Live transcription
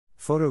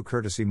Photo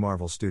courtesy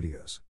Marvel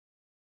Studios.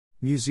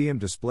 Museum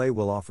display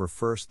will offer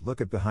first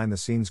look at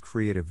behind-the-scenes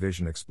creative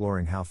vision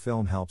exploring how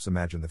film helps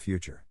imagine the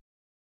future.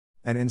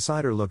 An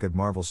insider look at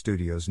Marvel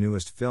Studios'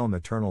 newest film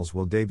Eternals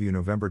will debut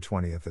November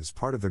 20th as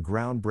part of the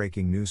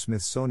groundbreaking new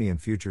Smithsonian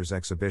Futures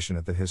exhibition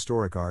at the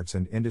Historic Arts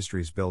and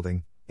Industries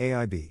Building,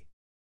 AIB.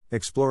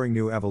 Exploring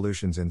new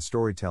evolutions in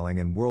storytelling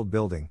and world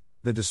building,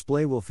 the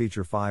display will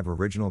feature 5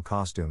 original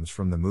costumes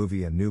from the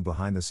movie and new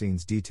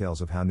behind-the-scenes details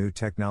of how new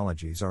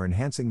technologies are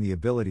enhancing the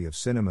ability of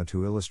cinema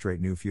to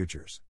illustrate new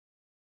futures.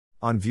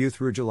 On view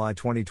through July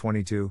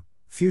 2022,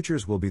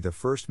 Futures will be the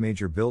first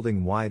major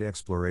building-wide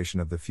exploration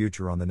of the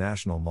future on the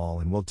National Mall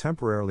and will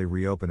temporarily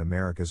reopen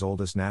America's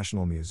oldest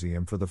national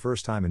museum for the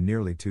first time in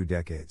nearly 2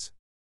 decades.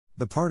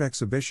 The PART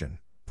exhibition,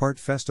 PART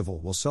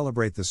Festival will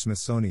celebrate the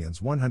Smithsonian's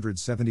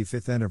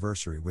 175th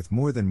anniversary with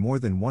more than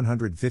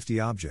 150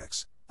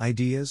 objects,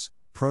 ideas,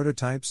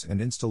 prototypes and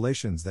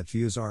installations that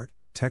fuse art,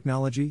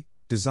 technology,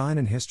 design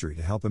and history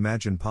to help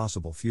imagine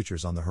possible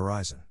futures on the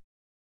horizon.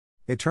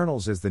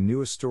 Eternals is the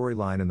newest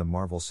storyline in the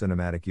Marvel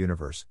Cinematic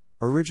Universe,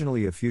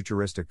 originally a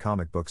futuristic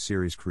comic book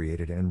series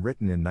created and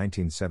written in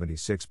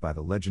 1976 by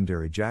the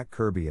legendary Jack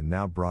Kirby and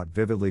now brought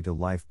vividly to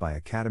life by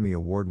Academy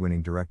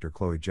Award-winning director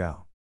Chloe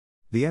Zhao.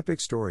 The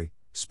epic story,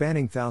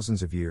 spanning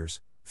thousands of years,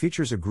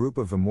 features a group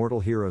of immortal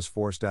heroes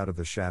forced out of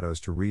the shadows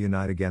to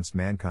reunite against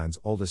mankind's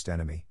oldest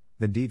enemy,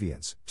 the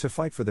Deviants, to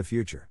fight for the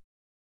future.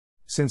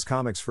 Since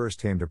comics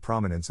first came to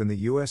prominence in the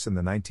US in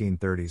the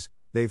 1930s,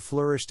 they've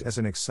flourished as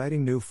an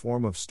exciting new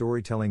form of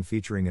storytelling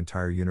featuring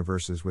entire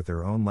universes with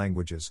their own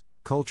languages,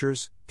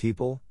 cultures,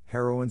 people,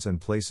 heroines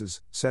and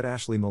places, said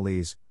Ashley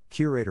Malise,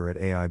 curator at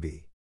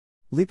AIB.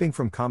 Leaping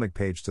from comic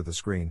page to the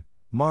screen,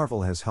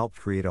 Marvel has helped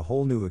create a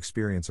whole new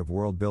experience of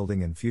world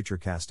building and future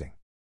casting.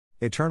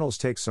 Eternals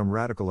takes some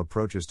radical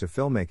approaches to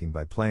filmmaking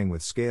by playing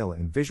with scale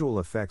and visual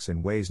effects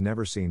in ways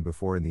never seen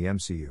before in the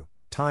MCU,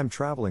 time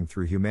traveling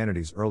through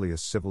humanity's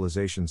earliest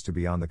civilizations to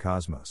beyond the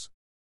cosmos.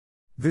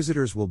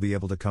 Visitors will be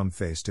able to come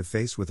face to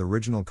face with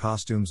original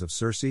costumes of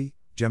Cersei,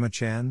 Gemma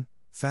Chan,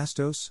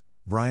 Phastos,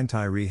 Brian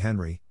Tyree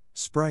Henry,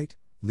 Sprite,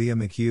 Leah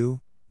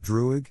McHugh,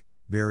 Druig,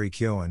 Barry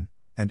Keoghan,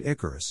 and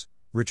Icarus,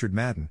 Richard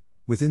Madden,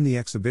 within the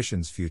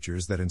exhibition's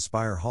Futures That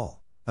Inspire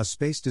Hall, a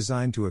space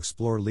designed to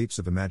explore leaps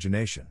of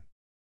imagination.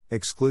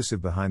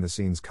 Exclusive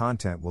behind-the-scenes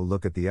content will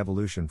look at the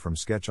evolution from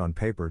sketch on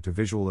paper to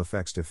visual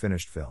effects to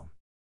finished film.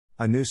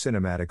 A new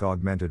cinematic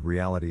augmented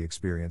reality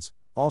experience,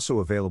 also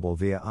available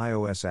via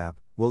iOS app,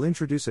 will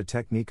introduce a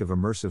technique of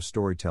immersive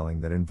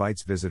storytelling that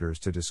invites visitors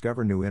to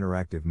discover new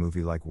interactive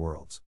movie-like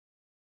worlds.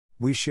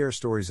 We share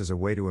stories as a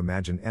way to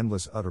imagine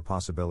endless other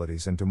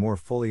possibilities and to more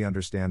fully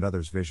understand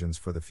others' visions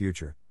for the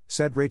future,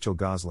 said Rachel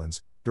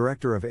Goslins,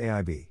 director of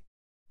AIB.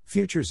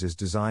 Futures is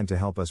designed to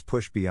help us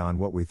push beyond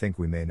what we think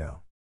we may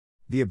know.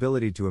 The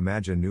ability to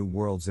imagine new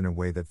worlds in a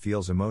way that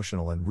feels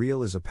emotional and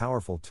real is a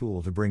powerful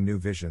tool to bring new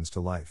visions to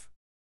life.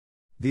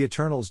 The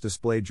Eternals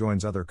display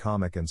joins other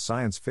comic and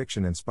science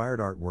fiction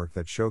inspired artwork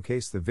that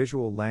showcase the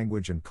visual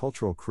language and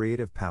cultural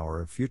creative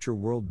power of future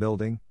world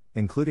building,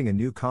 including a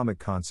new comic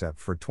concept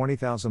for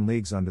 20,000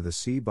 Leagues Under the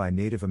Sea by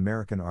Native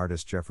American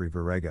artist Jeffrey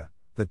Varega,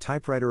 the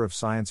typewriter of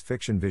science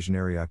fiction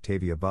visionary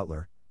Octavia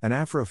Butler, an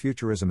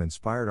Afrofuturism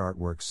inspired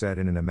artwork set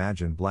in an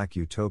imagined black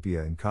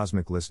utopia in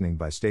cosmic listening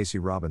by Stacey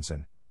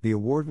Robinson, the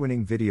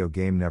award-winning video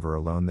game Never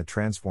Alone that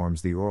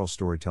transforms the oral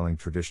storytelling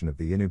tradition of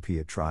the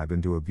Inupiat tribe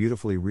into a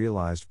beautifully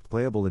realized,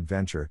 playable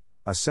adventure,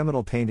 a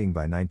seminal painting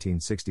by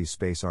 1960s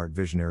space art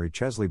visionary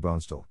Chesley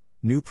Bonestell,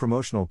 new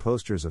promotional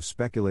posters of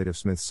speculative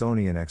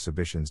Smithsonian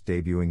exhibitions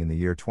debuting in the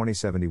year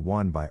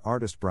 2071 by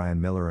artist Brian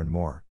Miller and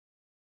more.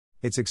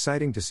 It's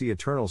exciting to see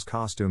Eternals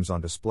costumes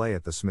on display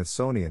at the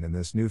Smithsonian in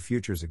this new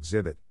Futures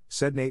exhibit,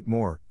 said Nate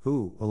Moore,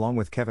 who, along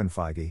with Kevin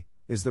Feige,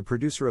 is the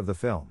producer of the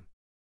film.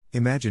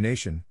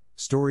 Imagination,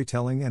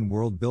 storytelling and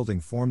world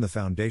building form the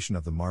foundation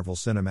of the Marvel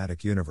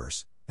Cinematic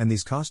Universe, and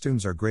these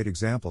costumes are great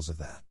examples of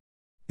that.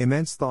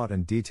 Immense thought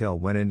and detail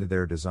went into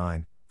their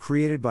design,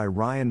 created by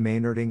Ryan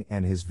Maynarding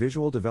and his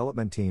visual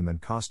development team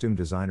and costume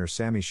designer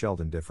Sammy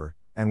Sheldon Differ,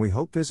 and we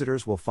hope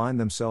visitors will find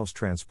themselves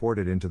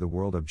transported into the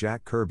world of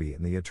Jack Kirby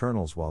and the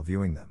Eternals while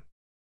viewing them.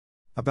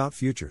 About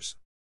Futures.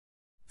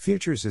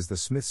 Futures is the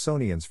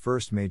Smithsonian's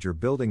first major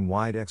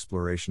building-wide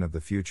exploration of the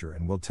future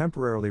and will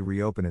temporarily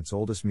reopen its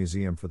oldest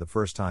museum for the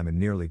first time in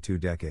nearly 2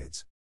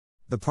 decades.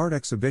 The PART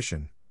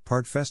exhibition,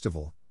 PART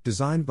Festival,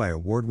 designed by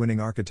award-winning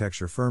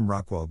architecture firm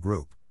Rockwell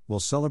Group, will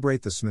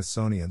celebrate the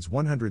Smithsonian's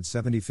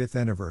 175th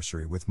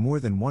anniversary with more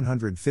than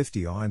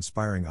 150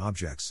 awe-inspiring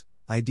objects,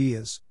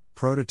 ideas,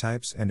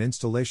 prototypes and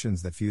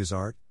installations that fuse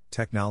art,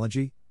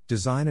 technology,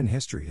 design and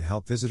history to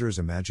help visitors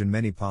imagine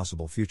many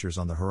possible futures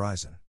on the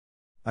horizon.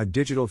 A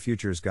digital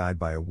futures guide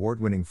by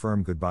award-winning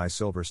firm Goodbye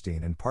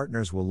Silverstein and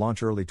Partners will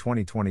launch early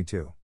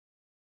 2022.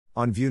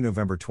 On view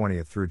November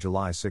 20th through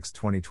July 6,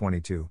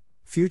 2022,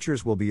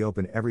 Futures will be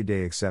open every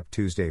day except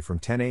Tuesday from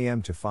 10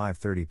 a.m. to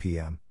 5:30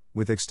 p.m.,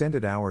 with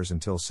extended hours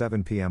until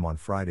 7 p.m. on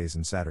Fridays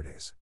and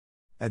Saturdays.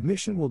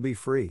 Admission will be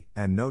free,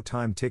 and no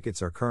time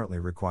tickets are currently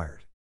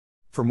required.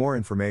 For more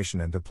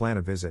information and to plan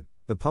a visit,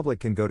 The public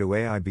can go to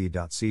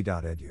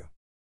aib.c.edu.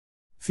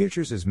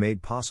 Futures is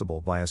made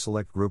possible by a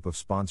select group of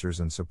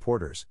sponsors and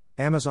supporters: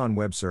 Amazon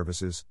Web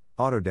Services,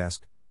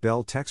 Autodesk,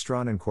 Bell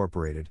Textron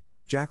Incorporated,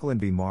 Jacqueline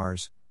B.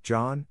 Mars,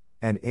 John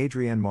and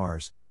Adrienne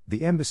Mars,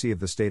 the Embassy of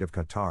the State of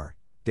Qatar,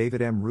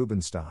 David M.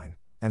 Rubenstein,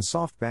 and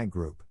SoftBank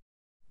Group.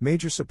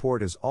 Major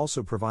support is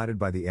also provided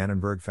by the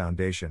Annenberg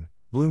Foundation,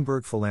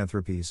 Bloomberg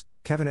Philanthropies,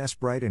 Kevin S.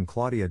 Bright and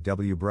Claudia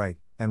W. Bright,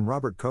 and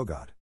Robert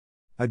Kogot.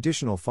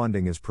 Additional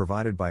funding is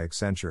provided by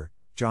Accenture,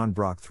 John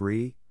Brock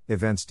III,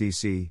 Events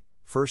DC,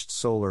 First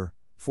Solar,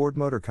 Ford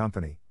Motor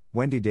Company,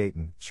 Wendy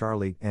Dayton,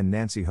 Charlie and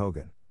Nancy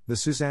Hogan, the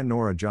Suzanne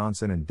Nora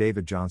Johnson and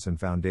David Johnson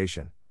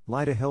Foundation,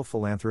 Lyda Hill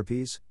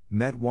Philanthropies,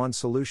 Med1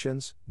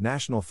 Solutions,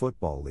 National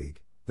Football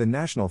League, the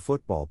National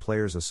Football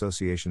Players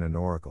Association and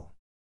Oracle.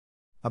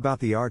 About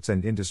the Arts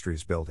and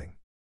Industries Building.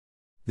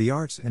 The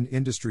Arts and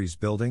Industries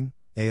Building,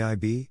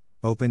 AIB,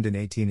 opened in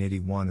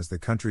 1881 as the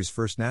country's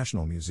first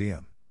national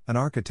museum, an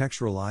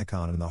architectural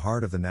icon in the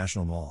heart of the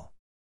National Mall.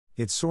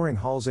 Its soaring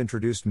halls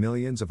introduced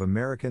millions of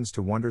Americans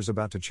to wonders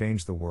about to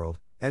change the world: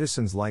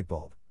 Edison's light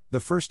bulb, the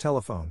first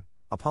telephone,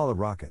 Apollo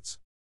rockets.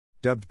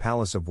 Dubbed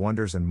Palace of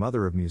Wonders and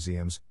Mother of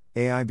Museums,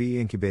 AIB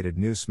incubated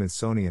new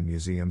Smithsonian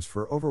museums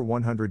for over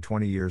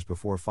 120 years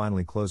before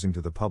finally closing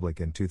to the public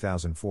in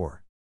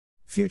 2004.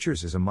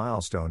 Futures is a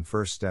milestone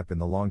first step in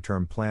the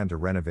long-term plan to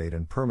renovate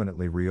and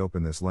permanently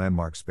reopen this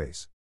landmark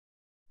space.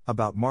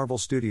 About Marvel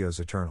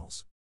Studios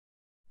Eternals.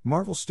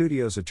 Marvel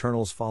Studios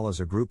Eternals follows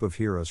a group of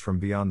heroes from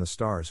beyond the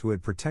stars who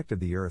had protected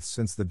the Earth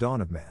since the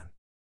dawn of man.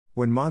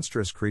 When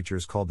monstrous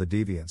creatures called the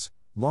Deviants,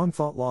 long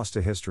thought lost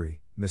to history,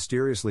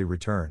 mysteriously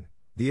return,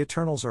 the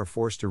Eternals are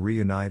forced to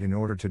reunite in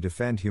order to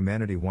defend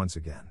humanity once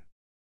again.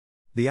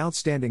 The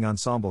outstanding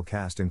ensemble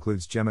cast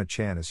includes Gemma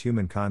Chan as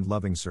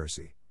humankind-loving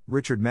Cersei,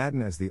 Richard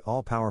Madden as the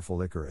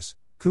all-powerful Icarus,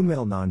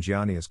 Kumail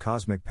Nanjiani as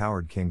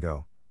cosmic-powered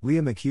Kingo,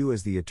 Leah McHugh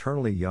as the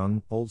eternally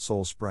young, old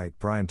soul sprite,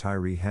 Brian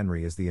Tyree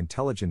Henry as the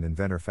intelligent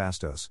inventor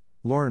Phastos,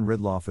 Lauren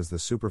Ridloff as the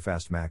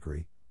superfast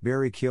Macri,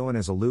 Barry Keoghan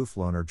as aloof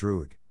loner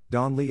Druid,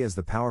 Don Lee as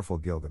the powerful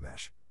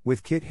Gilgamesh,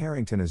 with Kit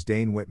Harington as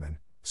Dane Whitman,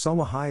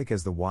 Salma Hayek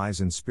as the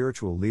wise and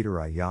spiritual leader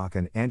Ayak,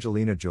 and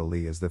Angelina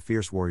Jolie as the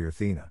fierce warrior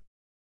Thena.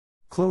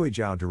 Chloe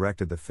Zhao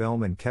directed the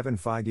film, and Kevin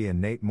Feige and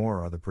Nate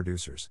Moore are the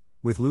producers,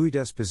 with Louis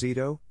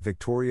Desposito,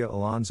 Victoria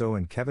Alonso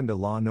and Kevin De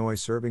La Noy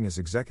serving as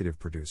executive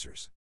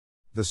producers.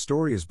 The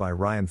story is by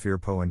Ryan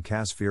Firpo and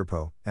Kaz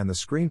Firpo, and the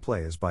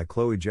screenplay is by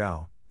Chloe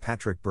Zhao,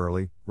 Patrick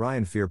Burley,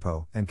 Ryan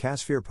Firpo, and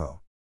Kaz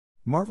Firpo.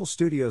 Marvel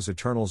Studios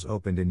Eternals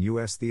opened in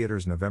U.S.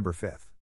 theaters November 5.